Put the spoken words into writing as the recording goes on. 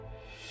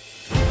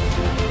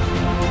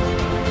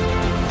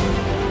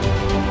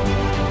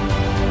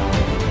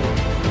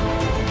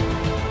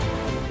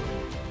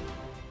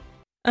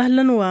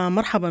أهلا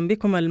ومرحبا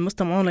بكم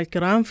المستمعون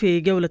الكرام في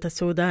جولة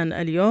السودان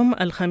اليوم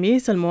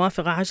الخميس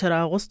الموافق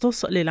 10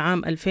 أغسطس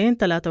للعام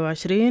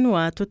 2023،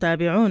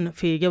 وتتابعون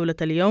في جولة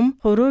اليوم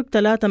خروج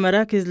 3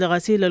 مراكز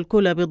لغسيل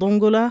الكلى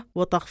بدنقلة،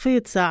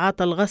 وتخفيض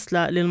ساعات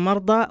الغسلة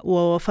للمرضى،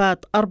 ووفاة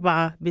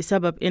 4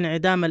 بسبب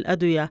انعدام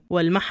الأدوية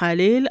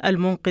والمحاليل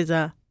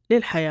المنقذة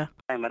للحياة.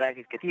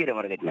 مراكز كثيرة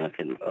مرقت من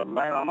الخدمة،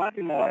 والله ما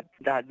في مواد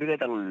انتهت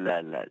بقت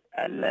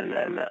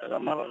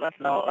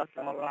غسلة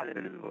مرة واحدة في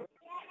الأسبوع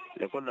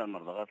لكل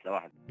المرضى، غسلة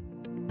واحدة.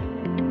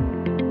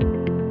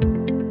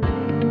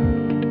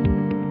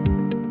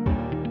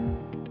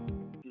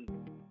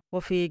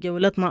 وفي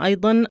جولتنا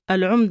أيضا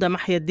العمدة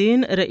محي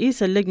الدين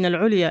رئيس اللجنة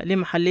العليا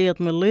لمحلية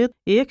مليط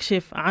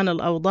يكشف عن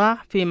الأوضاع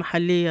في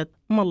محلية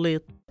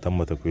مليط.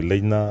 تم تكوين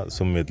لجنة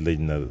سميت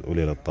لجنة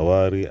الأولى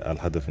للطوارئ.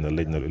 الهدف من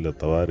اللجنة الأولى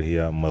للطوارئ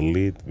هي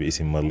مليط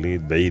باسم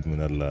مليط، بعيد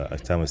من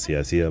الأجسام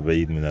السياسية،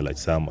 بعيد من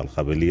الأجسام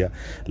القبلية،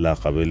 لا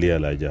قبلية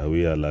لا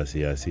جهوية لا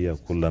سياسية.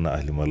 كلنا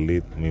أهل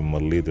مليط، من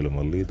مليط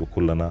لمليط،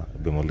 وكلنا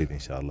بمليط إن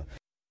شاء الله.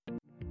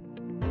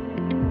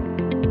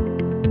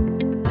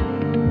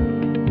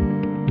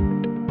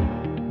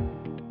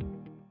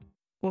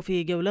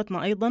 وفي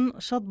جولتنا أيضا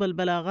شطب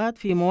البلاغات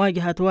في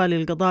مواجهة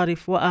والي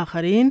القضارف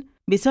وآخرين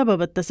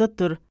بسبب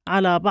التستر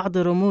على بعض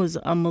رموز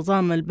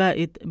النظام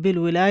البائد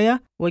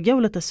بالولاية.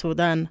 وجولة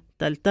السودان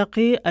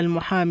تلتقي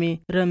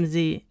المحامي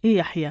رمزي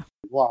يحيى.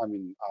 مجموعة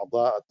من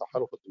أعضاء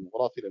التحالف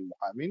الديمقراطي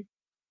للمحامين،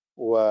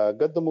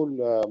 وقدموا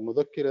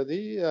المذكرة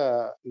دي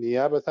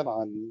نيابة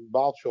عن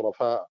بعض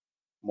شرفاء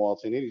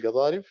مواطني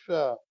القضارف.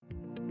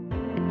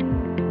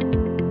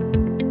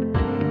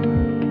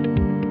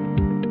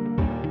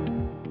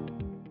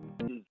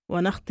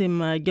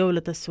 ونختم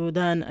جولة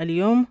السودان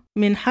اليوم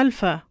من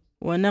حلفة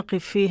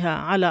ونقف فيها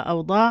على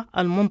أوضاع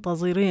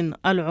المنتظرين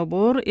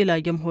العبور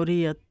إلى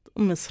جمهورية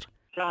مصر.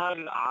 شهر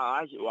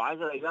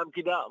و10 أيام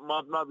كده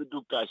ما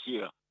بدو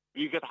كاشيرة،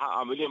 في قد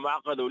عملية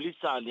معقدة،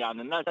 ولسه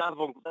يعني الناس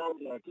عارفة،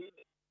 لكن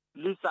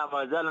لسه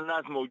ما زال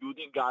الناس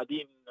موجودين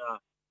قاعدين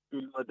في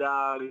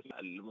المدارس.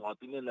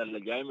 المواطنين اللي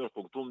جايين من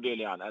الخرطوم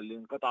ديل يعني اللي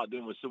انقطع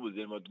بهم السبل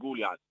زي ما تقول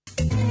يعني.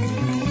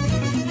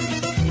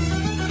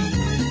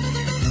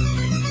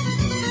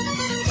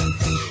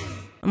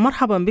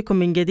 مرحبا بكم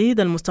من جديد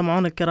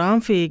المستمعون الكرام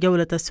في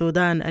جولة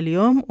السودان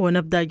اليوم،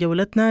 ونبدأ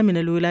جولتنا من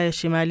الولاية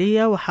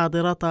الشمالية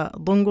وحاضرة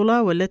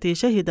دنقلة، والتي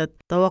شهدت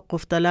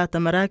توقف 3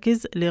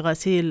 مراكز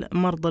لغسيل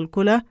مرضى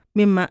الكلى،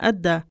 مما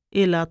أدى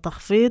إلى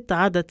تخفيض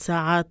عدد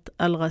ساعات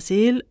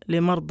الغسيل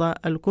لمرضى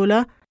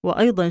الكلى.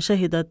 وأيضا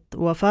شهدت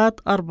وفاة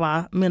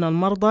 4 من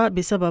المرضى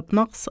بسبب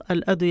نقص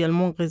الأدوية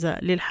المنقذة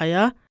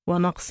للحياة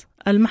ونقص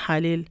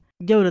المحاليل.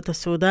 جولة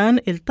السودان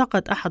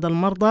التقت أحد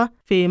المرضى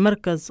في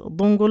مركز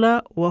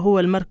دنقلة، وهو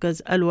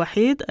المركز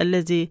الوحيد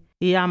الذي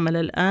يعمل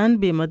الآن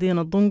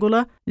بمدينة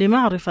دنقلة،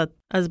 لمعرفة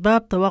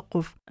أسباب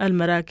توقف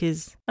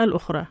المراكز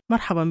الأخرى.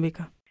 مرحبا بك.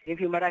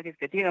 في مراكز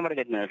كثيرة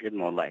مرقت من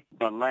الخدمة،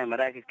 والله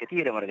مراكز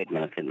كثيرة مرقت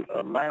من الخدمة،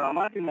 والله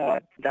ما في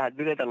مواد انتهت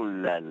بقت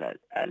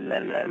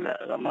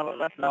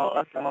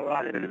غسلة مرة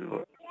واحدة في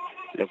الأسبوع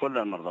لكل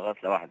المرضى،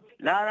 غسلة واحدة.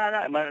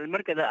 لا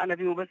المركز أنا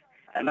فيه بس،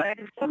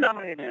 المراكز كلها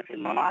مرقت من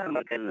الخدمة، ما عارف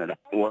مركزنا ده،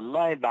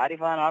 والله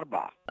بعرفها أنا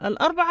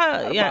 4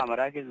 يعني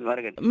مراكز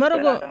مرقت،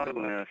 3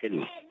 مرقوا من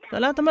الخدمة،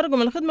 3 مرقوا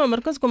من الخدمة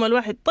ومركزكم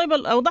الواحد. طيب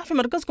الأوضاع في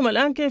مركزكم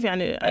الآن كيف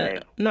يعني؟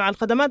 نوع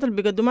الخدمات اللي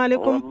بيقدموها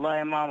لكم؟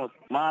 والله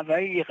ما في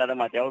أي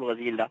خدمات يا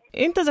الغسيل ده.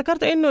 أنت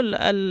ذكرت إنه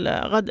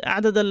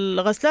عدد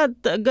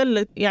الغسلات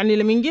قلت، يعني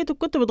لما جيتوا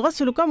كنتوا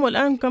بتغسلوا كم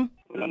والآن كم؟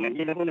 لما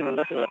جينا كنا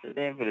بنغسل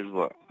غسلتين في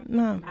الأسبوع.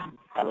 نعم.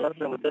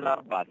 الغسلة مدتها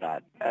 4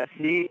 ساعات،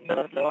 في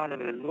غسلة واحدة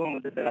في الأسبوع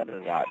مدتها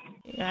 3 ساعات.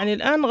 يعني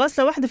الآن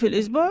غسلة واحدة في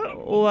الأسبوع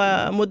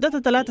ومدتها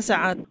 3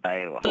 ساعات.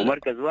 أيوة،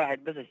 ومركز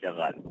واحد بس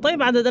الشغال.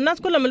 طيب عدد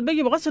الناس كلهم اللي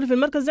بيجوا بغسلوا في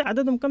المركز ده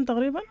عددهم كم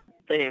تقريبا؟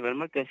 طيب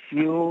المركز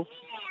فيه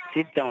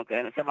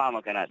 7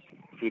 مكانات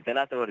في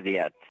 3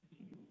 ورديات.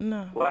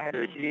 نعم.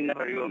 21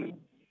 نفر يومي،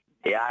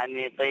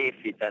 يعني طيب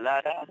في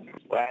 3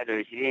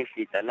 21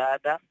 في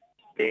 3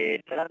 ب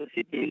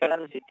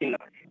 63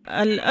 نفر.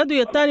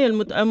 الأدوية الثانية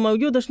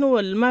الموجودة شنو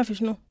والما في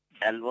شنو؟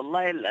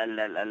 والله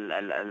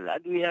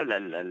الأدوية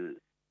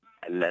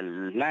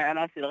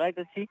أنا لغاية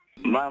السي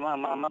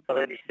ما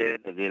قدرت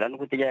اشتري، لأنه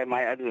كنت جاي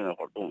معي أدوية من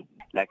الخرطوم،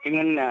 لكن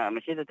من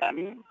مشيت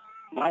التأمين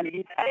ما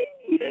لقيت أي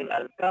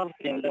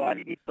الكالسيوم ده، ما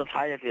لقيت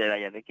حاجة في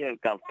العيادة كده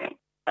الكالسيوم.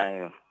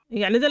 أيوه،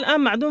 يعني ده الآن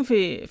معدوم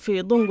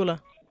في دنقلة؟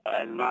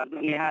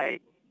 المعدوم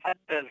نهائي،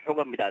 حتى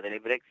الحقن بتاعت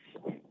الإبريكس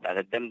بتاعت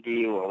الدم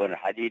دي وحقن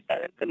الحديد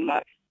بتاعت الدم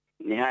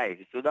نهائي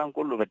في السودان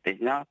كله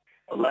فتشناه،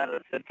 والله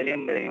رسلت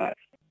اليوم ما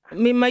في.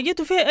 مما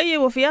جيتوا فيه أي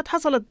وفيات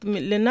حصلت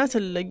للناس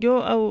اللي جو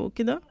أو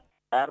كده؟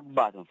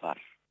 4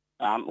 أنفار،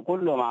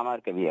 كلهم أعمار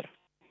كبيرة،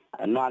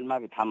 النوع اللي ما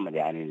بيتحمل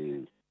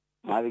يعني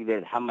ما بيقدر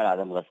يتحمل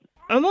عدم غسل.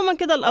 عموما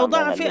كده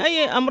الأوضاع في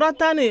أي أمراض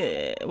تاني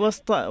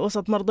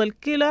وسط مرضى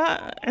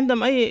الكلى؟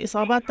 عندهم أي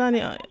إصابات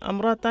تانية،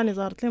 أمراض تانية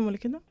ظهرت لهم ولا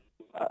كده؟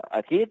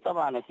 أكيد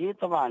طبعا،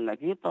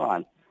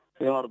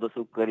 في مرضى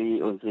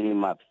سكري أنسولين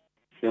ما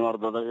في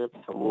مرضى ضغط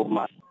حبوب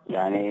ما في،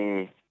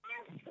 يعني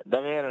ده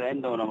غير اللي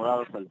عندهم أمراض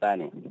أصلا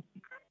تانية.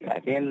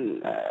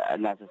 لكن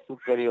الناس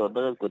السكري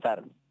والضغط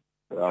كتار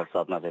في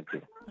أوساط ناس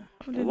كده.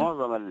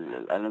 ومعظم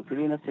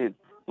الأنسولين السيد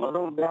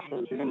معظم بياخذ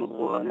أنسولين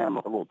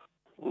مخلوط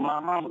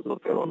وما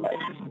متوفر والله.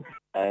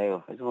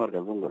 أيوه اسمه مركز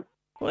دبنقا.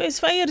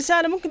 كويس. في أي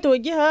رسالة ممكن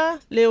توجهها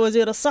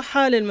لوزير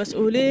الصحة،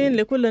 للمسؤولين،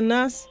 لكل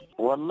الناس؟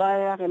 والله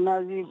يا أخي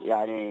الناس دي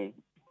يعني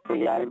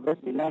بس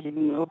الناس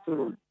اللي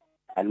يوفروا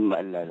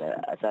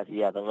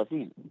الأساسيات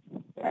الغسيل.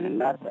 يعني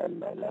الناس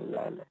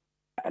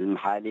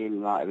المحاليل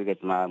ما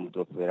بقت ما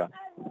متوفرة،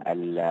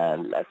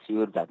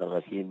 السيور بتاعت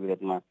الغسيل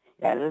بقت ما،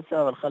 يعني ده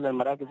السبب اللي خلى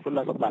المراكز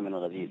كلها تطلع من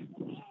الغسيل.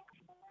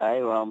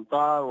 أيوة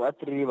أمطار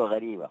وأتربة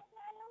غريبة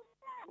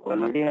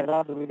والمدينة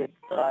ذاته بقت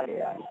غالية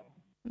يعني.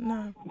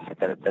 نعم.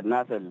 حتى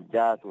الناس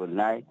الجات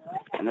والناي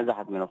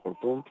نزحت من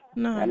الخرطوم.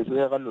 نعم. يعني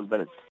شوية غلوا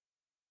البلد.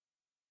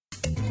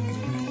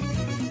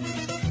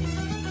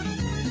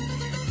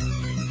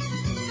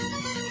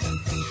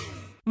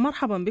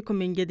 مرحبا بكم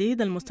من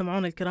جديد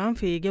المستمعون الكرام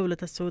في جولة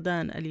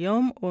السودان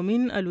اليوم.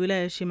 ومن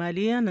الولاية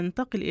الشمالية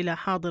ننتقل إلى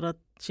حاضرة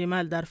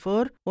شمال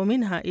دارفور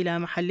ومنها إلى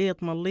محلية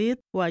مليط.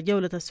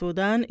 وجولة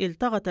السودان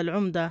التقت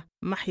العمدة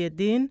محي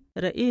الدين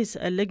رئيس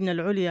اللجنة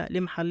العليا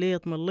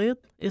لمحلية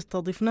مليط،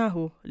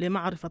 استضفناه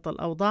لمعرفة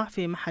الأوضاع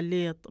في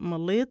محلية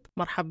مليط.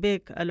 مرحب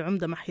بك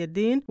العمدة محي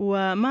الدين،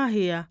 وما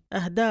هي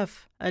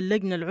أهداف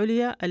اللجنة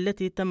العليا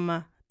التي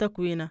تم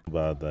تكوينها؟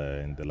 بعد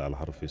اندلاع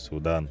الحرب في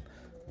السودان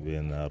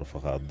بين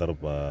رفقاء الضرب،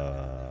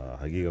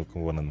 حقيقة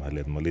كونت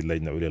محلية مليط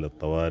لجنة عليا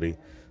للطوارئ.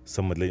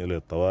 سمت لجنة عليا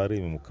للطوارئ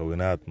من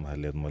مكونات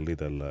محلية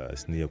مليط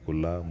الأسنية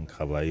كلها، من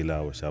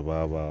قبائلها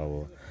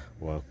وشبابها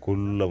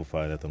وكل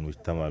مفاعلات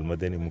المجتمع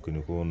المدني. ممكن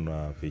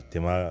يكون في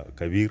اجتماع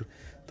كبير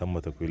تم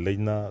تكوين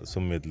لجنة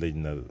سميت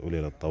لجنة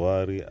عليا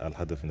للطوارئ.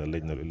 الهدف من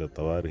اللجنة العليا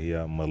للطوارئ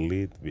هي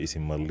مليط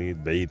باسم مليط،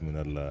 بعيد من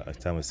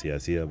الأجسام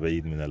السياسية،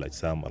 بعيد من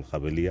الأجسام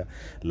القبلية،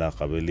 لا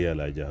قبلية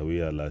لا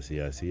جهوية لا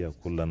سياسية.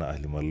 كلنا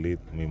أهل مليط،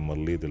 من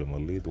مليط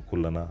لمليط،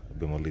 وكلنا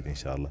بمليط إن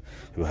شاء الله.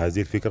 وهذه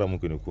الفكرة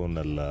ممكن يكون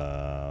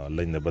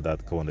اللجنة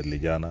بدأت كون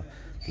اللجانة،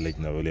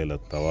 لجنة عليا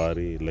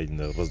للطوارئ،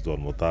 لجنة الرصد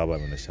والمطابعة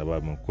من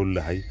الشباب من كل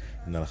حي.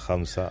 إننا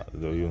 5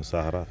 عيون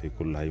سهرة في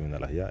كل حي من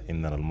الأحياء.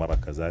 إننا المرأة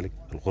كذلك،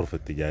 الغرفة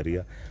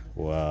التجارية،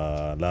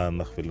 ولا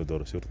نغفل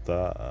دور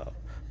الشرطة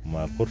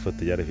مع الغرفة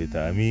التجارية في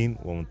تأمين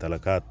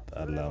وممتلكات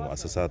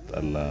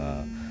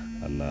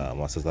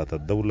مؤسسات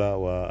الدولة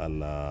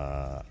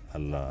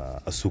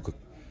والسكك.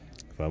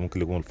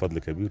 فممكن يكون الفضل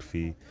كبير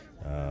في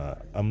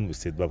أمن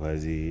واستتباب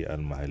هذه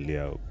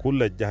المحلية.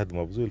 كل الجهد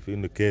مبذول في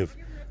إنه كيف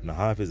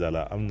نحافظ على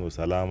أمن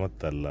وسلامة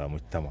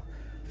المجتمع.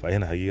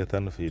 فهنا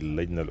حقيقة في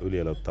اللجنة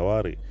العليا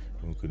للطوارئ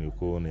ممكن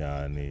يكون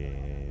يعني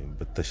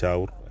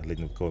بالتشاور.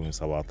 اللجنة تكون من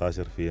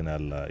 17، فينا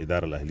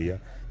الإدارة الأهلية،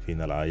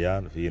 فينا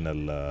العيان، فينا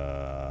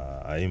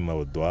الأئمة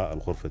والدعاء،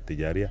 الغرفة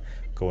التجارية،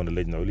 كون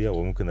اللجنة العليا.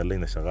 وممكن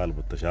اللجنة شغال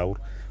بالتشاور،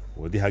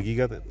 ودي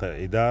حقيقة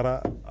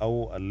إدارة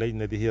أو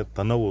اللجنة دي هي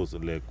التنوز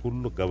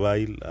لكل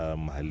قبائل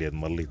محلية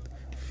مليط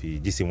في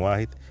جسم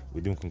واحد.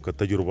 ودي ممكن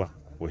كتجربة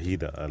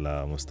وحيدة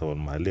على مستوى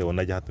المحلية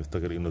ونجحت.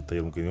 نفتكر إنه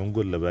التجربة ممكن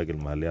ينقل لباقي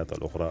المحليات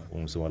الأخرى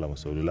ومسمى على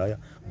مستوى الولاية،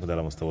 ممكن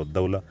على مستوى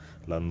الدولة،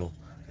 لأنه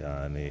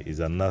يعني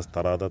إذا الناس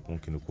ترادت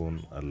ممكن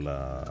يكون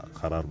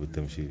القرار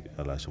بتمشي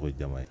على شغل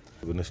جماعي.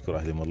 بنشكر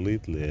أهل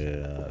مليط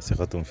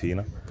لثقتهم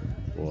فينا،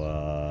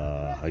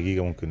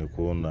 وحقيقة ممكن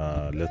يكون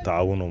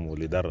لتعاونهم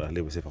والإدارة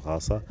الأهلية بصفة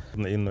خاصة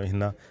إنه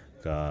إحنا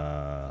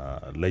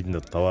كلجنة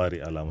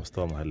طوارئ على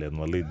مستوى محلية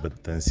مليط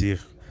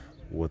بالتنسيق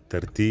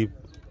والترتيب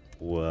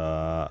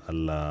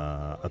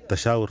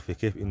والتشاور في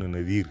كيف إنه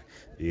ندير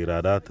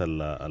إيرادات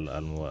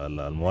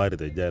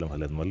الموارد الجاية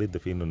لمحلية مليط،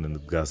 في إنه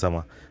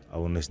نتقاسمها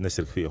أو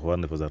نشرك في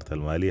إخواننا في وزارة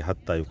المالية،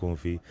 حتى يكون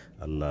في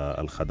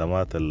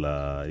الخدمات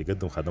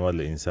يقدم خدمات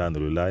لإنسان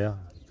الولاية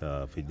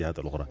في الجهات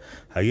الأخرى.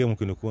 حقيقة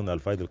ممكن يكون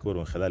الفائدة الكبرى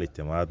من خلال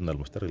اجتماعاتنا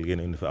المشتركة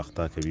لقينا إنه في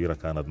أخطاء كبيرة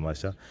كانت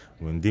ماشية،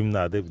 ومن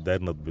ضمنها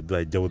داير نضبط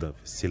الجودة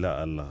في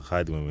السلع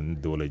الخادمة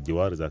من دول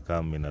الجوار، إذا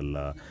كان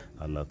من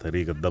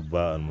طريق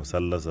الضبة،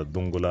 المثلث،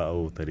 الدنقلة،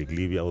 أو طريق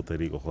ليبيا، أو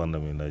طريق أخواننا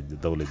من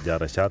الدولة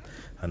الجارة شاد.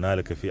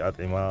 هنالك في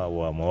أطعمة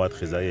ومواد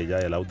غذائية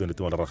جاية لابد أن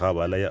يتم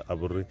الرقابة عليها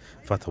عبر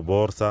فتح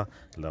بورصة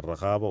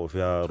للرقابة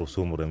وفيها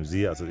رسوم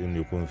رمزية أساس إنه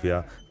يكون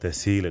فيها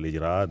تسهيل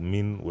الإجراءات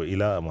من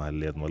وإلى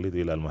محليات مليط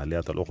وإلى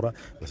المحليات الأخرى،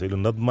 بس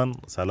نضمن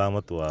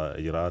سلامة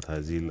وإجراءات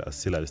هذه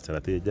السلع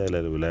الاستراتيجية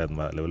جاية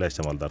لولاية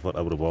شمال دارفور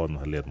عبر بوابة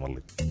محلية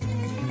مليط.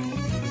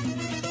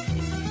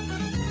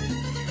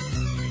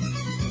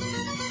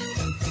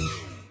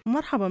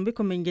 مرحبا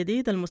بكم من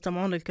جديد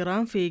المستمعون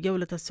الكرام في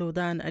جولة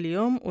السودان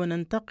اليوم،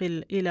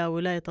 وننتقل إلى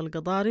ولاية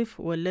القضارف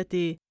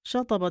والتي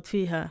شطبت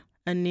فيها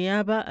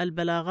النيابة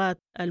البلاغات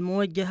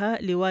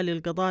الموجهة لوالي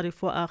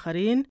القضارف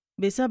وآخرين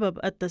بسبب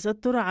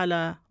التستر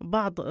على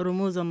بعض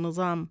رموز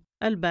النظام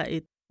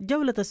البائد.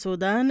 جولة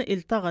السودان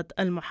التقت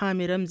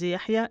المحامي رمزي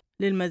يحيى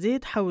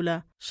للمزيد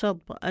حول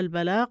شطب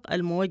البلاغ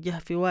الموجه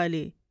في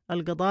والي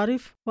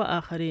القضارف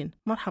وآخرين.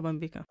 مرحبا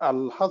بك.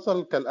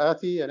 الحصل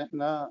كالآتي، يعني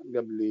احنا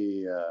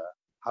قبل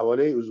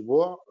حوالي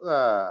أسبوع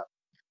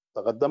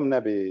تقدمنا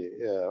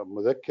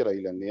بمذكرة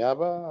إلى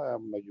النيابة،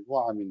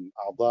 مجموعة من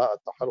أعضاء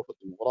التحالف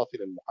الديمقراطي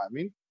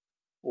للمحامين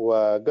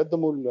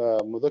وقدموا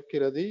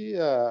المذكرة دي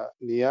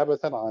نيابة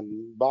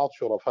عن بعض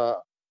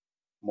شرفاء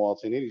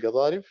مواطني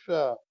القضارف،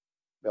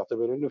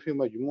 بيعتبروا انه في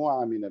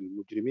مجموعة من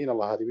المجرمين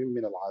الهاربين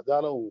من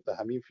العدالة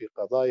ومتهمين في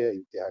قضايا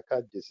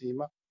انتهاكات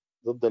جسيمة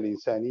ضد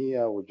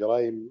الإنسانية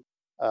وجرائم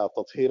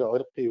تطهير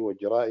عرقي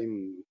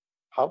وجرائم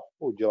حرب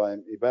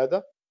وجرائم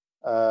إبادة،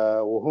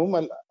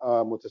 وهم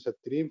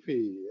المتسترين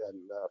في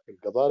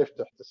القضارف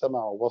تحت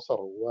سمع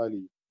وبصر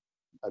والي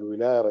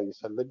الولاية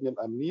رئيس اللجنة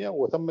الأمنية،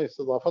 وتم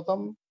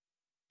استضافتهم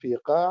في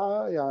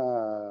قاعة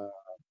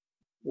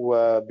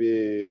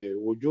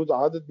وبوجود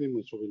عدد من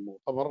منسوبي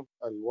المؤتمر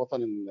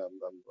الوطني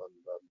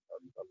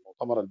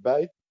المؤتمر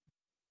البائد.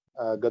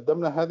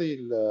 قدمنا هذه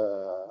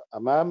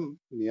أمام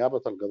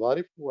نيابة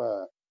القضارف،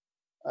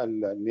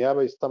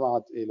 والنيابة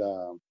استمعت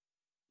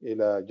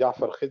إلى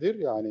جعفر خضر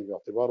يعني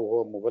باعتباره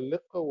هو مبلغ،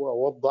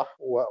 ووضح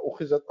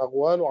وأخذت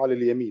أقواله على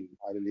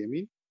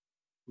اليمين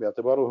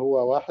باعتباره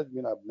هو واحد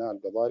من أبناء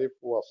القضارف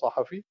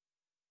وصحفي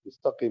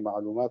يستقي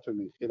معلوماته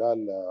من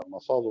خلال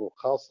مصادره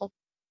الخاصة،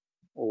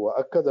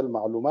 وأكد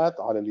المعلومات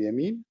على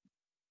اليمين.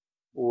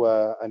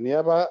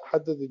 والنيابة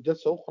حددت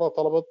جلسة أخرى،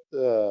 طلبت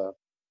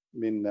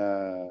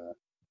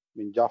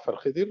من جعفر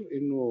خضر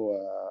إنه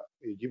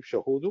يجيب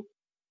شهوده.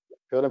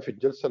 فعلا في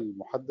الجلسة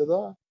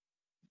المحددة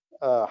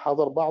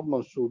حضر بعض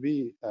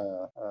منسوبي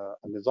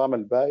النظام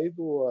البائد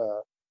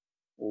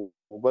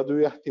وبدوا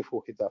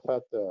يهتفوا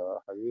هتافات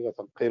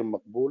حقيقة غير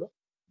مقبولة،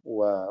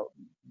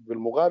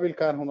 وبالمقابل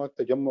كان هناك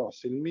تجمع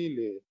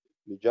سلمي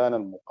للجان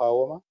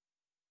المقاومة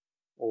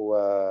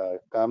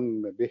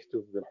وكان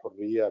بيهتف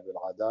بالحرية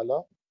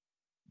بالعدالة.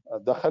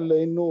 ده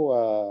خلى إنه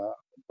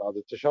بعد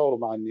التشاور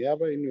مع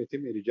النيابة إنه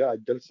يتم إرجاع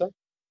الجلسة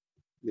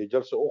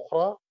لجلسة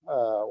أخرى،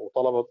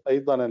 وطلبت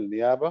أيضا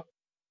النيابة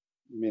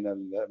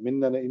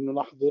مننا إنه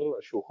نحضر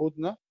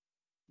شهودنا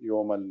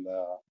يوم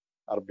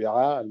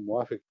الأربعاء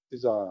الموافق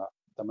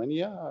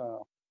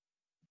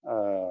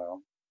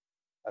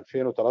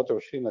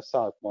 9/8/2023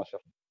 الساعة 12.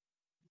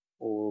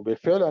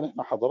 وبالفعل يعني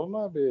احنا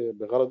حضرنا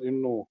بغرض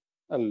إنه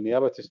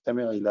النيابة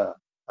تستمع إلى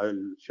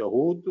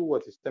الشهود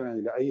وتستمع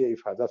إلى أي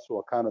إفادات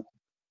سواء كانت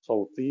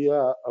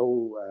صوتية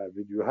أو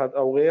فيديوهات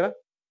أو غيرها.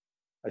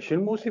 الشيء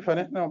المؤسف أن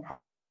احنا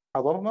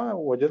حضرنا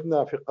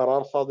وجدنا في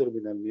قرار صادر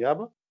من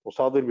النيابة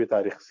وصادر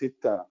بتاريخ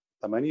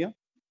 6/8،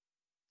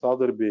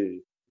 صادر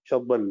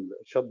بشطب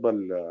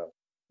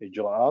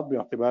الإجراءات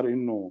باعتبار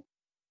إنه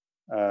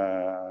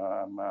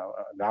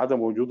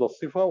لعدم وجود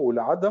الصفة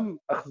ولعدم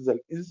أخذ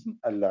الإذن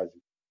اللازم.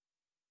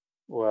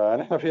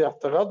 ونحن في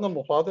اعتقادنا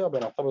المتواضع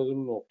بنعتبر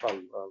إنه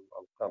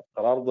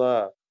القرار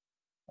ده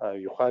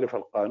يخالف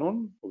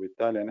القانون،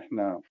 وبالتالي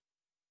نحن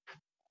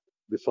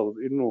بصدد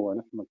إنه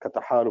نحن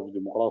كتحالف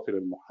ديمقراطي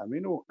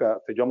للمحامين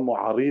وكتجمع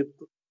عريض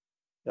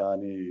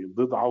يعني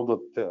ضد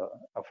عودة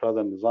أفراد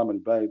النظام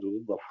البائد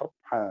وضد الحرب،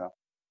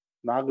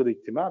 نعقد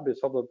اجتماع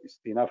بصدد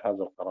استئناف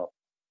هذا القرار،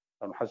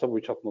 لأنه حسب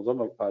وجهة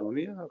نظرنا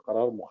القانونية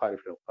قرار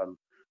مخالف للقانون.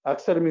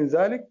 أكثر من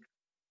ذلك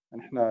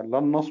نحن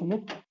لن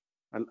نصمت.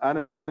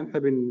 الآن نحن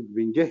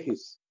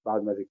بنجهز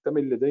بعد ما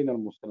تكتمل لدينا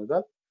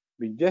المستندات،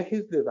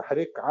 بنجهز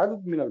لتحريك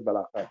عدد من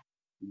البلاغات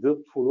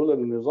ضد فلول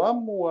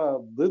النظام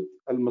وضد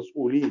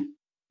المسؤولين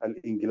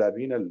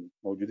الانقلابيين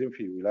الموجودين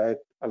في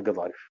ولاية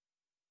القضارف.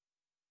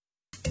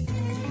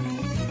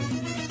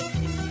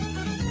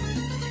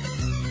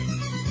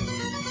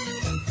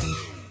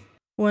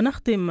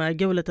 ونختم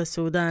جولة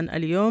السودان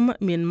اليوم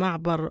من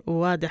معبر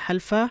وادي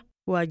حلفة.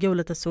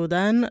 وجولة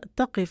السودان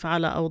تقف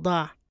على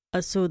أوضاع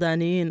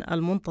السودانيين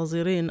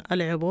المنتظرين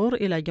العبور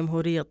إلى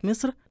جمهورية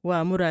مصر،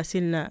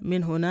 ومراسلنا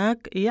من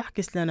هناك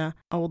يحكي لنا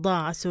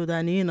أوضاع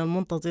السودانيين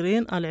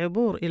المنتظرين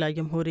العبور إلى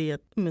جمهورية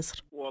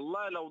مصر.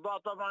 والله الأوضاع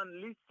طبعا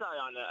لسه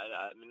يعني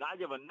من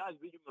عجب الناس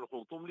بيجوا من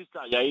الخرطوم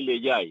لسه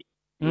جاي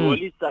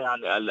ولسه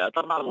يعني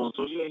طبعا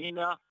العنصرية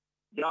هنا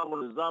جابوا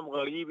نظام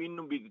غريب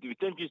انه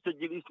بتمشي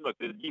تسجل اسمك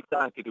تجيب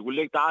تاكد يقول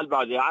لك تعال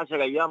بعد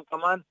 10 ايام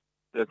كمان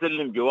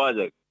تسلم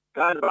جوازك،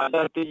 كان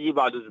بعدها تجي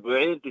بعد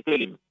اسبوعين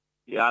تسلم.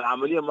 يعني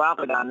عمليه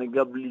معقده، يعني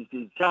قبل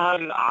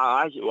شهر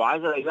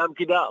و10 ايام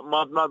كده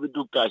ما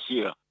بدوك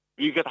تاشيره.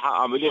 في كانت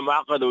عمليه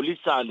معقده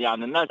ولسه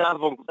يعني الناس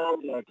عارفه،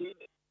 لكن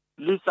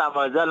لسه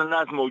ما زال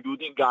الناس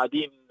موجودين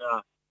قاعدين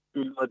في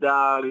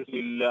المدارس في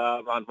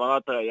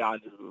المناطق،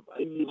 يعني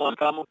اي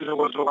مكان ممكن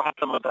يروح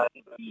حتى مدارس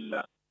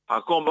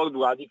حكون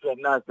برضه قاعدين في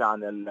الناس،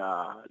 يعني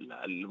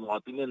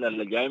المواطنين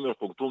اللي جايين من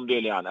الخرطوم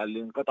ديل يعني اللي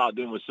انقطع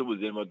بهم السبل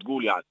زي ما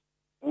تقول يعني.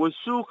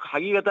 والسوق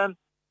حقيقة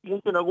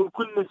ممكن أقول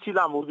كل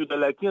السلع موجودة،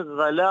 لكن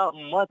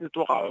غلاء ما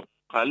تتوقع،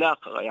 غلاء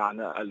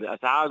يعني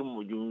الأسعار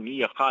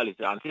مجنونية خالص.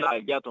 يعني في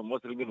حاجات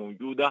مصر دي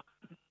موجودة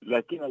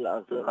لكن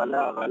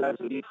غلاء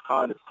شديد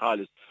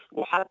خالص.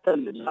 وحتى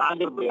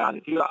العجب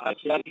يعني في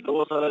أشياء كده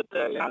وصلت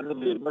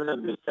يعني مثلا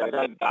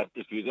بالسعرات بتاع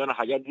التلفزيون،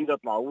 حاجات دي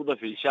معروضة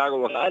في الشارع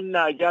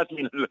وكأنها جات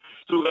من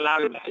سوق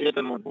العرب الحاجات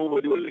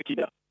المنبوبة دي ولا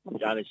كده.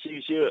 يعني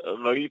شيء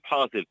غريب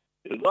حاصل.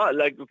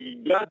 لكن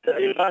جات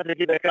إغاثة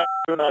كده، كان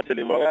ناس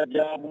الإمارات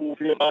جابوا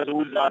في إغاثة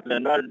وزعت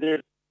للناس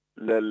دي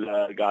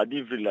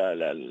قاعدين في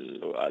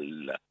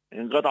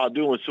انقطعت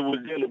بيهم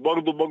السبل دي.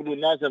 برضه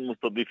الناس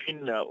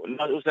المستضيفين،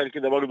 الناس أسر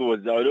كده برضه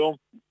وزعوا لهم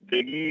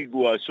دقيق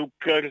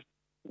وسكر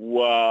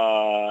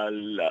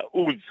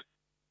والأرز.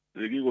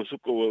 دقيق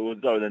وسكر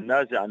وزعوا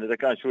للناس، يعني ده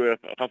كان شوية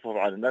خفف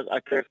على الناس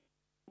أكثر.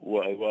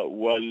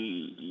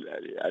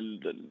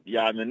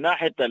 يعني من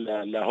ناحية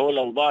هو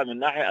الأوضاع، من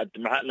ناحية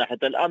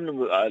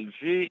الأمن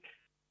في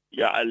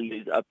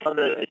يعني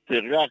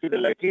استغراق كده،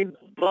 لكن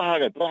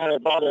ظهرت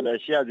بعض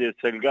الأشياء زي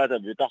السرقات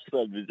اللي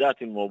بتحصل بالذات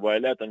في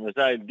الموبايلات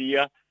المسائل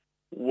دي.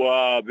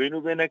 وبينه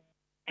وبينك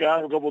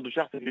كانوا قبضوا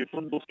شخص في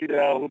فندق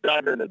كده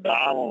وتابع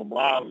الدعامة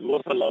معه،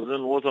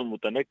 وصل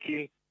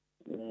متنكي،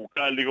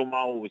 وكان لقوا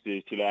معه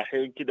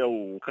سلاحين كده،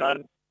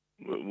 وكان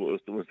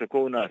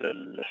مسكوه ناس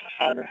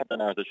الحامي حتى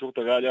ناس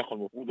الشرطة قال يا أخي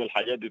المفروض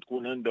الحاجات دي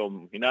تكون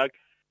عندهم هناك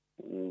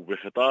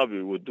وبخطاب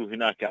يودوه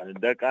هناك. يعني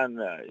ده كان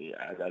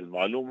يعني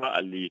المعلومة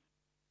اللي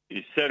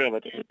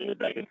استغربت،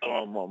 لكن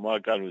طبعا ما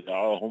كانوا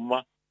يساعدوها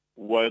هم.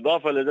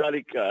 وإضافة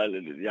لذلك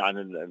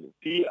يعني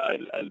في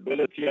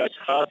البلد فيه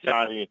أشخاص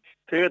يعني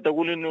تقدر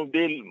تقول إنه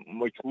ديل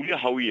مجهولي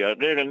هوية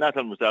غير الناس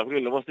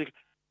المسافرين لمصر.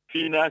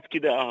 في ناس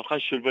كده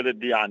خشوا البلد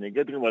دي، يعني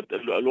قدر ما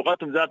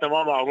لغتهم ذاتها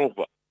ما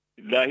معروفة،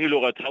 لا هي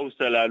لغة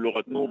هوسة لا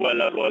لغة نوبة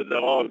لا لغة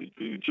زراوي.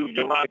 تشوف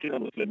جماعة كده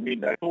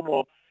مسلمين، لكن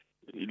هم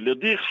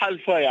لضيق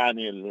حلفة،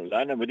 يعني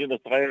أنا مدينة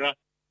صغيرة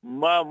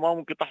ما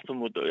ممكن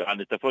تحصل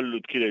يعني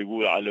تفلت كده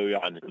يقول عليه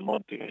يعني في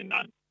المنطقة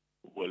يعني.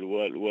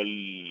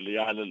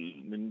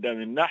 يعني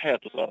من ناحية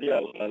اقتصادية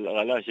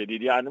الغلاء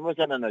شديد. يعني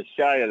مثلا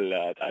الشاي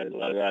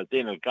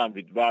الغالتين اللي كان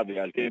بيتباع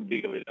بغالتين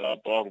بقى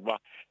بثلاثة وأربعة،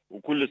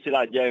 وكل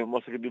السلع جاية من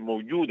مصر دي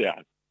موجودة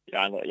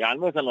يعني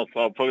مثلا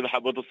فرد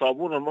حبة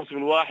الصابون المصري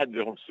الواحد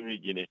ب 500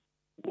 جنيه.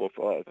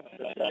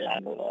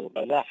 يعني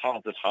الغلاء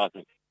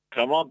حاصل.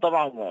 كمان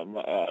طبعا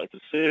في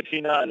الصيف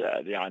هنا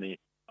يعني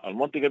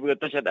المنطقة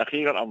بقت تشهد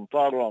أخيرا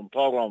أمطار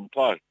وأمطار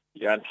وأمطار.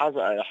 يعني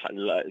حصل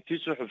في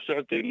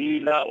سحب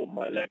ثقيلة،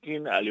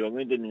 لكن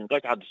اليومين دول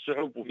انقطعت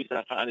السحب وفي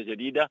سخانة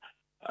شديدة.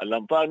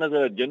 الأمطار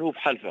نزلت جنوب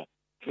حلفا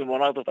في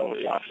مناطق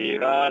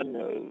أخيرا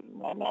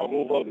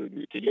معروفة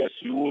باتجاه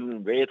السيول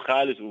من بعيد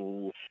خالص،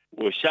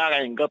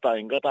 والشارع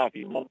انقطع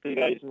في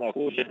منطقة اسمها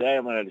كوشة.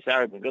 دائما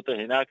الشارع بينقطع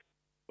هناك،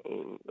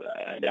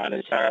 يعني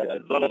الشارع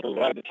الزلط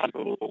الغابة حلفا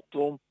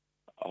والخرطوم،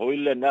 هو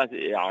إلا الناس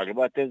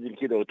عربات تنزل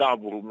كده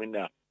وتعبروا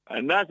منها.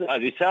 الناس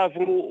اللي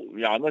يسافروا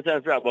يعني مثلا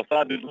في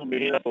بساط بيزوم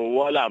هنا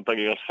طوالة عن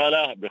طريق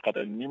الخلا بخط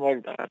النمر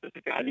تحت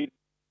السكالي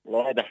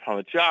لغاية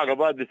محمد. في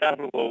عربات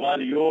بيسافروا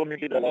طوالي يومي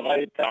كده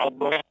لغاية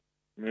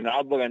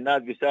عبر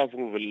الناس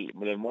بيسافروا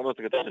من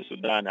المناطق بتاعت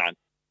السودان، يعني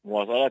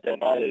مواصلات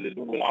الغالية اللي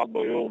دوم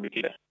عبر يومي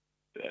كده.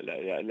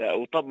 لا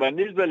وطبعا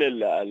بالنسبة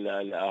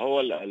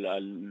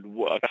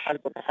هو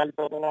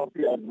حلفة طبعا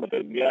في أزمة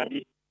المياه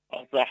دي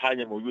أصلا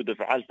حاجة موجودة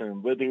في حلفة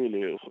من بدري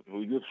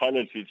لوجود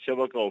خلل في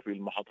الشبكة وفي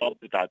المحطات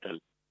بتاعت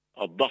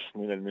الضخ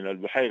من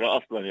البحيرة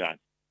أصلا يعني.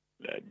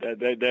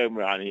 ده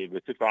يعني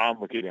بصفة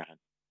عامة كده يعني.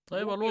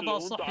 طيب الوضع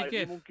الصحي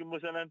كيف؟ ممكن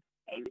مثلا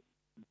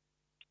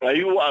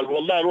أيوة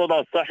والله الوضع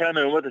الصحي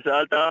أنا يوم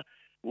سألتها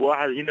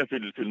واحد هنا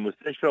في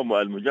المستشفى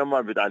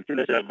المجمع بتاع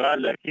الكلى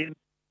شغال، لكن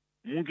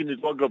ممكن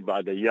يتوقف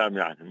بعد أيام.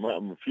 يعني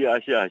ما في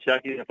أشياء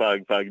كده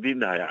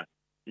فاقدينها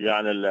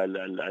يعني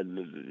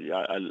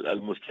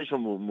المستشفى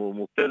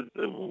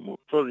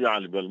مكتظ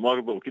يعني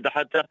بالمرضى وكده.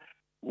 حتى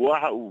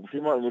واحد وفي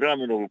مرة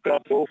من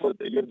الركاب توفت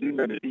يبدو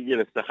إنها نتيجة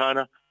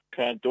للسخانة،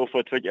 كانت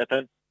توفت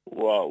فجأة.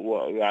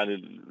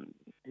 ويعني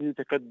في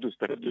تكدس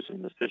في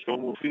المستشفى،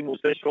 وفي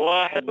مستشفى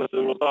واحد بس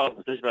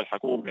المستشفى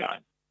الحكومي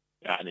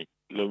يعني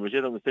لو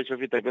مشيت المستشفى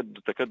في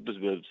تكدس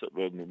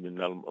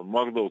من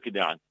المرضى وكده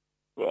يعني.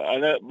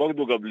 وأنا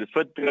برضو قبل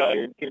فترة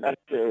يمكن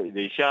أكثر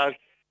زي شهر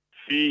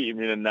في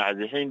من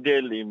النازحين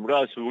ديل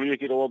امرأة سورية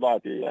كده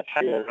وضعت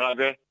الحي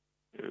الرابع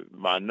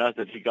مع الناس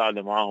اللي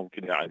قاعدة معاهم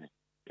كده يعني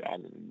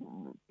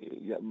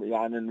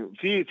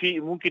في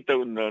ممكن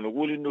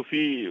نقول انه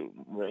في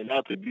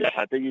معينات طبية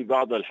حتجي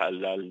بعض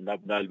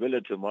ابناء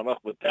البلد في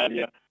المناطق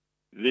التالية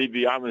زي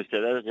بيعمل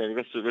استعدادات يعني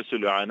بس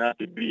اعانات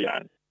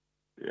طبية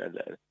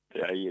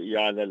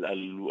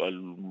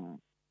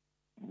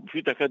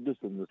في تكدس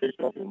في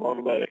المستشفى في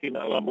المرضى، لكن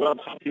الامراض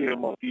خطيرة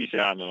ما فيش،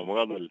 يعني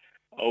الامراض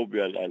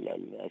الأوبئة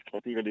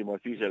الخطيرة دي ما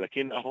فيش.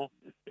 لكن اهو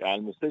يعني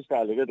المستشفى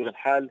على قدر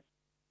الحال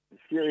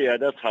في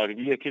عيادات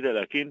خارجية كده،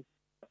 لكن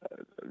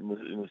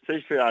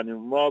المستشفى يعني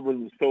ما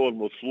بالمستوى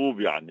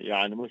المطلوب.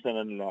 يعني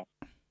مثلا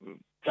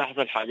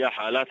تحصل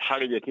حالات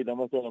حرجة كده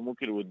مثلا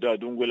ممكن يودوها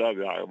دبنقا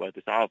بعربات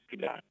إسعاف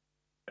كده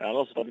يعني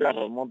نص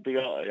طبيعة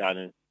المنطقة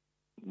يعني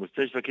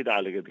مستشفى كده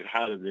على قدر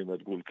الحالة زي ما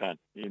تقول كان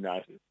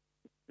هنا.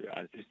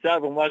 يعني في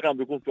السابق ما كان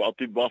بيكون في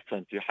أطباء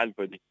أصلا في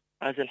حلفة دي،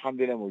 هسه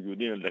الحمد لله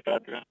موجودين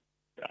الدكاترة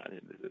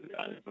يعني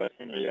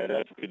فاتحين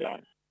عيادات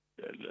وكده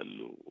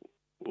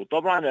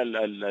وطبعا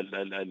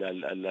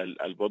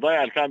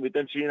البضائع اللي كان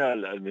بتمشي هنا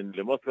من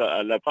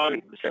لمصر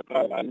الابقار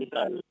شغال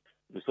على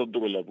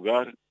بيصدروا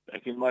الابقار،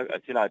 لكن ما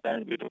السلعه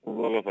الثانيه بتكون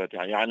وقفت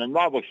يعني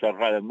المعبر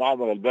شغال،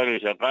 المعبر البري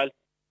شغال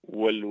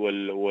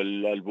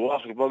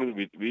والبواخر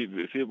برضه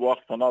في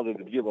بواخر صناديق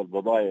بتجيب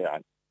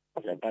البضائع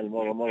شغال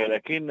مرة،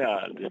 لكن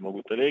زي ما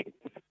قلت لك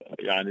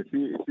يعني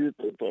في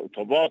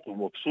تباطؤ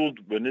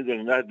مقصود بالنسبة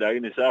للناس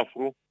داعين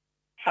يسافروا.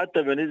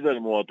 حتى بالنسبة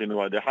للمواطنين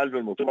وادي حلفة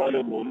المجتمع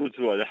المولود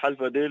في وادي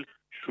حلفة ديل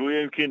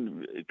شوية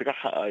يمكن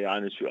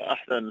يعني شو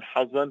أحسن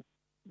حظا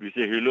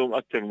بيسهلهم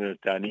أكثر من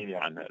الثانيين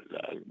يعني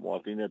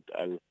المواطنين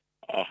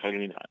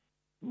الآخرين يعني.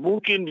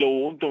 ممكن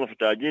لو أنتم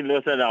محتاجين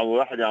مثلا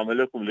واحد يعمل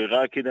لكم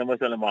لقاء كده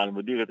مثلا مع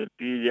المدير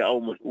التنفيذي أو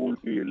مسؤول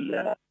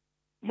في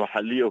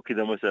المحلية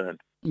وكده مثلا.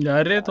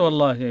 يا ريت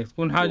والله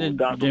تكون حاجة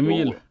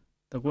جميلة،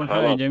 تكون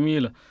حاجة خلاص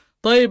جميلة.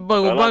 طيب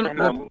خلاص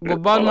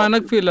قبال ما خلاص.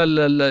 نقفل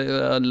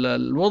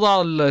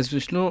الوضع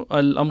شنو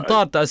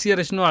الأمطار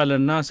تأثير شنو على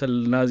الناس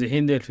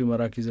النازحين ديل في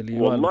مراكز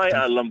الإيواء والله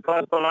المختلفة؟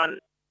 الأمطار طبعا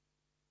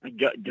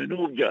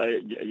جنوب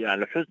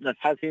يعني حسن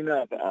الحظ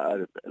هنا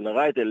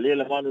لغاية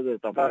الليلة ما نزل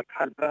طبعا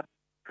حلفة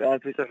كان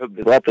في سحب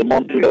بغطاء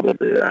المنطقة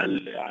بس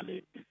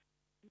يعني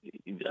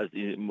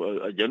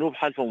جنوب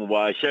حلفة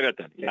مباشرة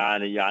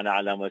يعني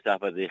على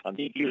مسافة زي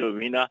 50 كيلو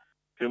من هنا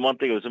في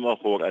منطقة اسمها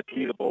خور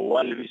أكير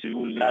طوال في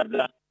سيول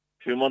نازلة،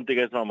 في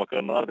منطقة اسمها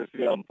مكرناطر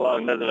في أمطار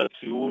نزلت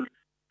سيول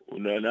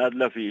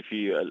ونازلة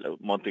في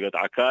منطقة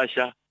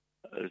عكاشة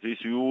في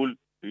سيول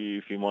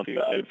في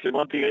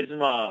منطقة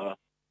اسمها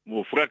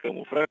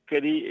مفركة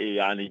دي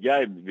يعني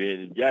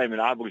جاي من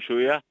عبر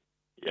شوية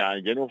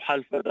يعني جنوب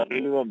حلفة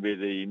تقريبا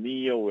بزي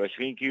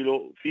 120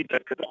 كيلو في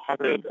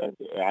حصل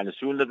يعني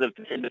السيول نزلت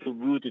الحين في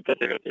بيوت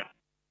اتكسرت يعني.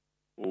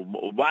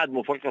 وبعد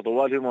مفرقة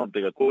طوال في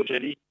منطقة كوشة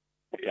دي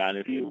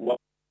يعني في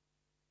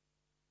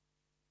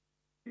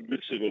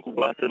بيكسروا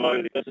كوبات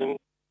السماء كسروا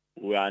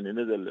ويعني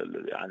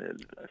نزل يعني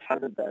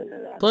الحرب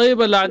يعني.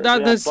 طيب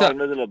الأعداد هسه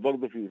نزلت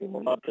برضه في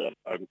مناطق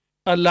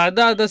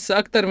الأعداد هسه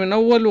أكتر من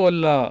أول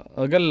ولا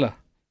أقل؟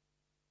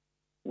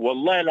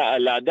 والله لا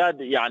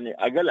الاعداد يعني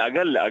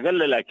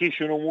اقل لكن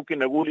شنو ممكن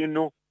نقول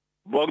انه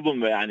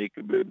برضه يعني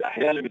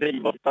احيانا بتجي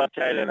بسطات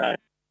شايله ناس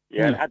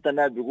يعني حتى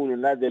الناس بيقولوا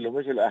الناس اللي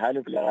مش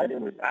الاهالي في الاغاني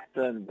مش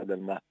احسن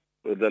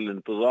بدل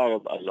الانتظار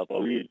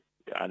الطويل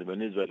يعني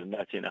بالنسبه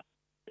للناس هنا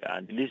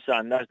يعني لسه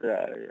الناس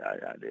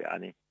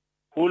يعني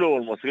هو لو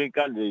المصريين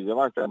كان زي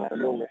زمان سمحوا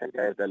لهم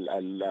حكايه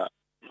ال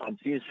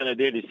 50 سنه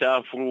دي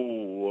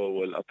يسافروا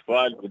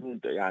والاطفال بدون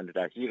يعني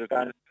تاشيره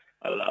كان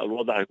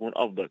الوضع هيكون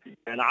افضل.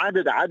 يعني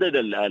عدد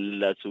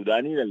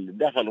السودانيين اللي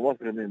دخلوا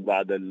مصر من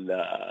بعد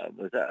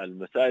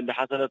المسائل اللي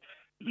حصلت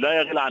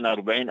لا يقل عن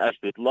 40,000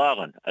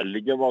 اطلاقا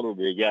اللي جمروا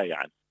بيجا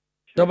يعني.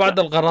 ده بعد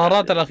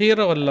القرارات يعني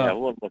الأخيرة ولا؟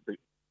 هو المصري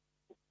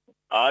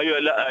ايوه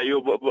لا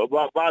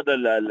ايوه بعد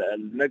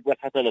النكبه اللي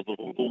حصلت في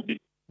الخرطوم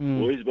دي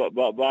كويس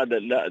بعد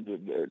لا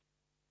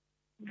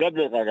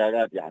قبل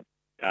القرارات يعني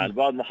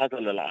بعد ما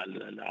حصل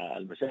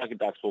المشاكل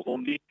بتاعت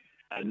الخرطوم دي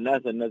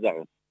الناس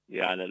نزعوا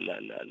يعني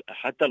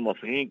حتى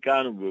المصريين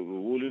كانوا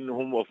بيقولوا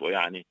انهم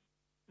يعني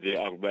زي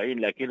 40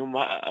 لكن هم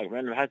 40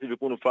 المحاسب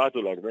بيكونوا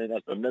فاتوا ال 40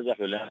 اصلا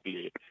نزحوا هناك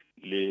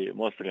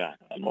لمصر يعني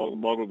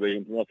مروا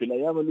بين في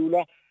الايام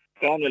الاولى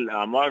كان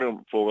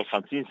الاعمار فوق ال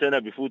 50 سنه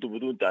بيفوتوا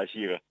بدون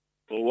تاشيره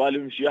طوال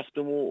يمشي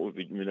يختموا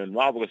من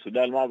المعبر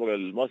السودان المعبر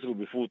المصري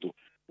بيفوتوا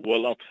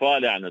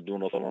والاطفال يعني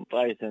دون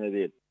 18 سنه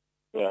ديل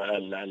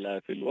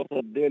في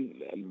الوسط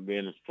ديل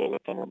بين فوق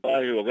ال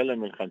 18 واقل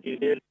من 50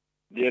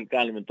 ديل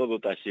كانوا منتظروا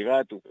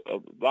تاشيرات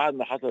وبعد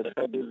ما حصل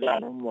تكدس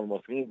يعني هم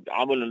المصريين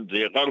عملوا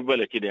زي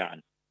غربله كده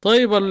يعني.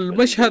 طيب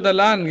المشهد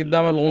الآن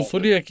قدام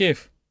العنصرية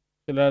كيف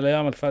خلال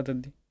الأيام اللي فاتت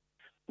دي؟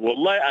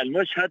 والله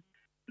المشهد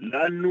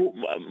لأنه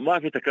ما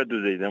في تكدس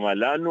زي زمان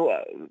لأنه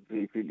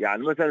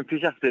يعني مثلا في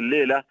شخص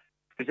الليلة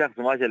في شخص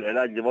ماشي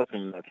العلاج لمصر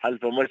من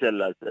الحلفة ماشي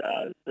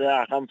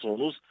الساعة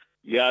 5:30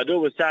 يا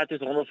دوب الساعة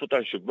 9:30 فتح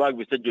الشباك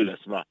بيسجل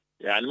الأسماء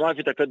يعني ما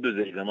في تكدس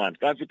زي زمان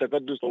كان في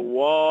تكدس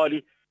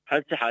طوالي.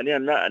 هسه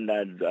حاليا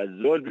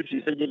الزول بيمشي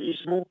يسجل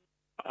اسمه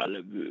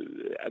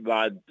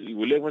بعد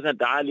يقول لك مثلا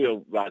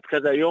تعالي بعد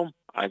كذا يوم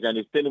عشان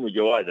يستلموا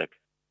جوازك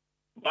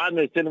بعد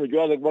ما يستلموا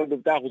جوازك برضه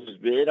بتاخذ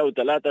اسبوعين او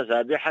 3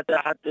 اسابيع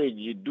حتى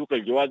يدوك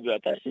الجواز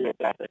بالتاشيره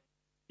بتاعتك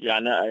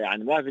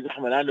يعني ما في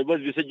زحمه لانه بس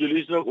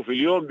بيسجلوا اسمك وفي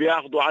اليوم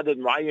بياخذوا عدد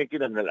معين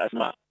كده من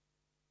الاسماء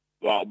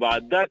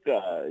وبعد ذاك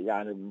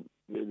يعني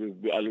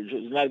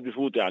الناس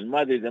بيفوتوا يعني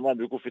ما زي زمان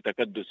بيكون في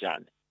تكدس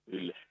يعني.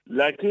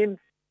 لكن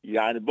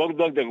يعني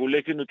برضه اقدر اقول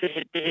لك انه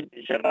تحت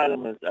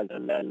شغاله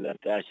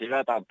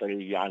التاشيرات عن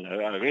طريق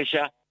يعني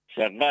الرشا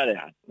شغاله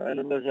يعني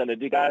المساله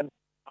دي كان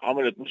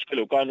عملت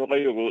مشكله وكانوا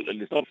غيروا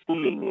اللي صار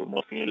كل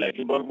المصريين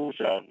لكن برضه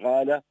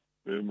شغاله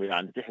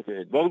يعني تحت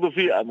برضه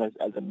في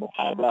مساله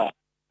المحاباه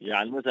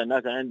يعني مثلا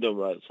الناس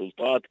عندهم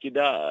سلطات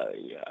كده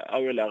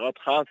او علاقات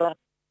خاصه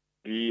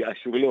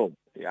بيأشروا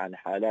يعني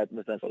حالات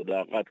مثلا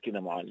صداقات كده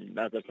مع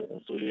الناس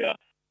العنصريه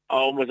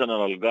او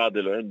مثلا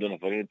القاضي لو عنده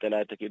نفرين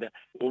 3 كده.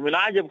 ومن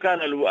عجب كان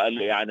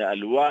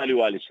يعني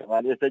والي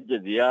الشماليه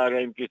سجل زياره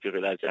يمكن في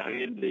خلال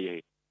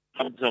شهرين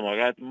 5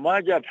 مرات ما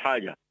جاب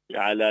حاجه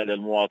يعني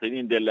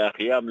للمواطنين دي لا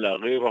خيام لا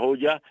غيره هو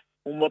جاء.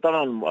 هم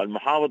طبعا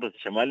المحافظه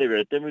الشماليه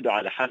بيعتمدوا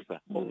على حلفه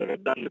مصدر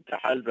الدخل بتاع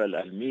حلفه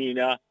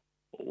المينا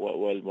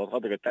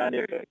والمناطق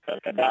الثانيه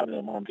كدعم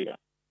للمنطقه.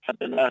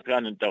 حتى الناس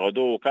كانوا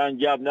انتقدوه وكان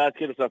جاب ناس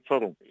كده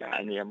سفرهم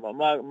يعني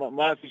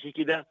ما في شيء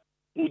كده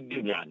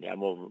قدم يعني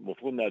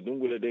المفروض ان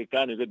دنقله دي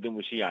كانوا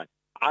يقدموا شيء يعني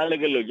على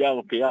الاقل لو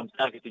جاءوا قيام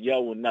ساكت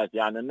يجاوبوا الناس.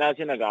 يعني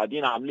الناس هنا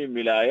قاعدين عاملين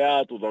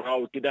ولايات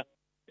وضراوي كده،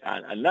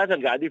 يعني الناس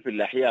اللي قاعدين في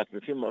الاحياء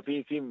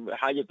في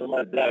حاجه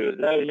تمام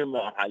زي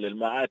محل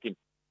المعاتم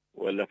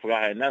ولا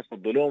فراح الناس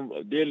فضلهم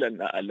دي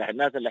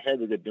الناس اللي احياء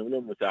بيقدموا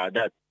لهم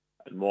مساعدات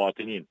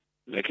المواطنين.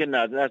 لكن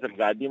الناس اللي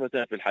قاعدين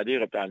مثلا في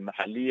الحديقه بتاع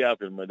المحليه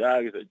في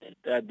المدارس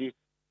الجنتات دي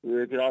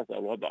كده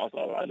الوضع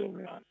صعب عليهم،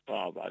 يعني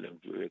صعب عليهم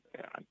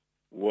يعني.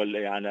 ولا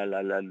يعني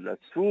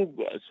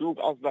السوق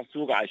اصبح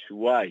سوق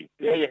عشوائي،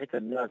 في اي حته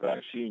الناس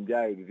عايشين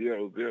جاي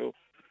بيبيعوا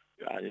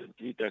يعني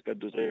في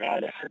تكدس غير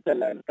عالي.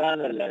 حتى كان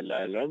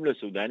العمله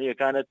السودانيه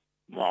كانت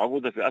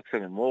معروضه في اكثر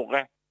من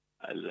موقع.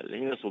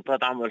 هنا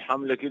السلطات عملوا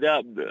حمله كده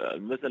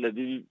المساله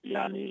دي،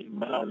 يعني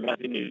منعوا الناس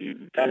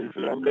يتكلموا في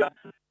العمله.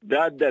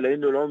 ده ادى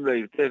لانه العمله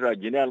يرتفع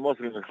الجنيه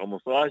المصري من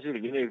 15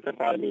 جنيه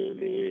يرتفع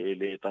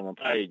ل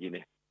 18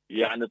 جنيه.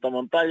 يعني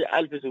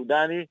 18,000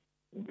 سوداني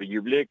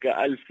بيجيب لك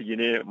 1000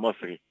 جنيه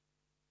مصري.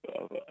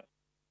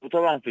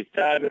 وطبعا في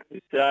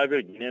السابق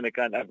جنينا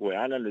كان اقوى.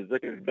 يعني اللي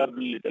اتذكر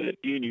قبل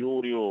 30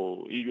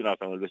 يورو يجوا ناس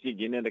بس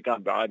جنينا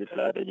كان بعادي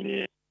 3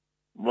 جنيه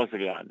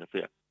مصري يعني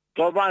فيها.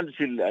 طبعا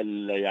في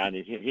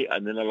يعني هي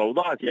ان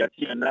الاوضاع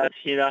السياسيه الناس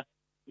هنا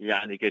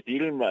يعني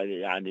كثيرين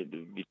يعني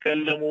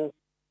بيتكلموا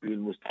في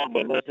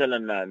المستقبل.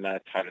 مثلا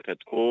ناس حركه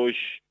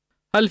كوش.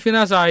 هل في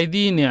ناس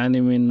عايدين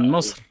يعني من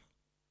مصر؟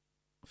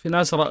 في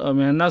ناس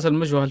من الناس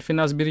المشوا، هل في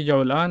ناس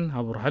بيرجعوا الآن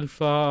عبر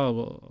حلفة؟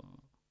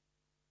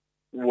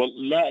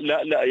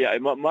 لا يعني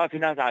ما في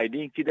ناس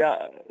عايدين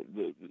كده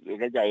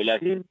رجعوا،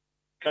 لكن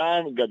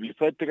كان قبل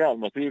فترة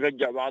المصري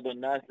رجع بعض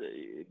الناس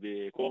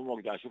بيكون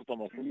مرجع شرطة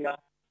مصرية.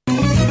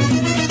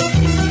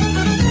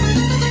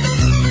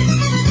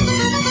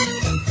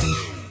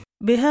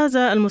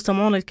 بهذا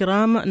المستمعون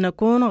الكرام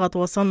نكون قد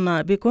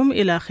وصلنا بكم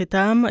إلى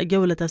ختام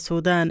جولة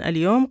السودان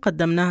اليوم،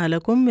 قدمناها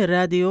لكم من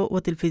راديو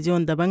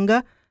وتلفزيون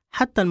دبنقا.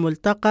 حتى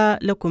الملتقى،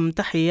 لكم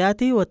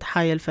تحياتي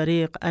وتحايا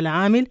الفريق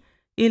العامل.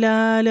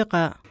 إلى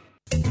اللقاء.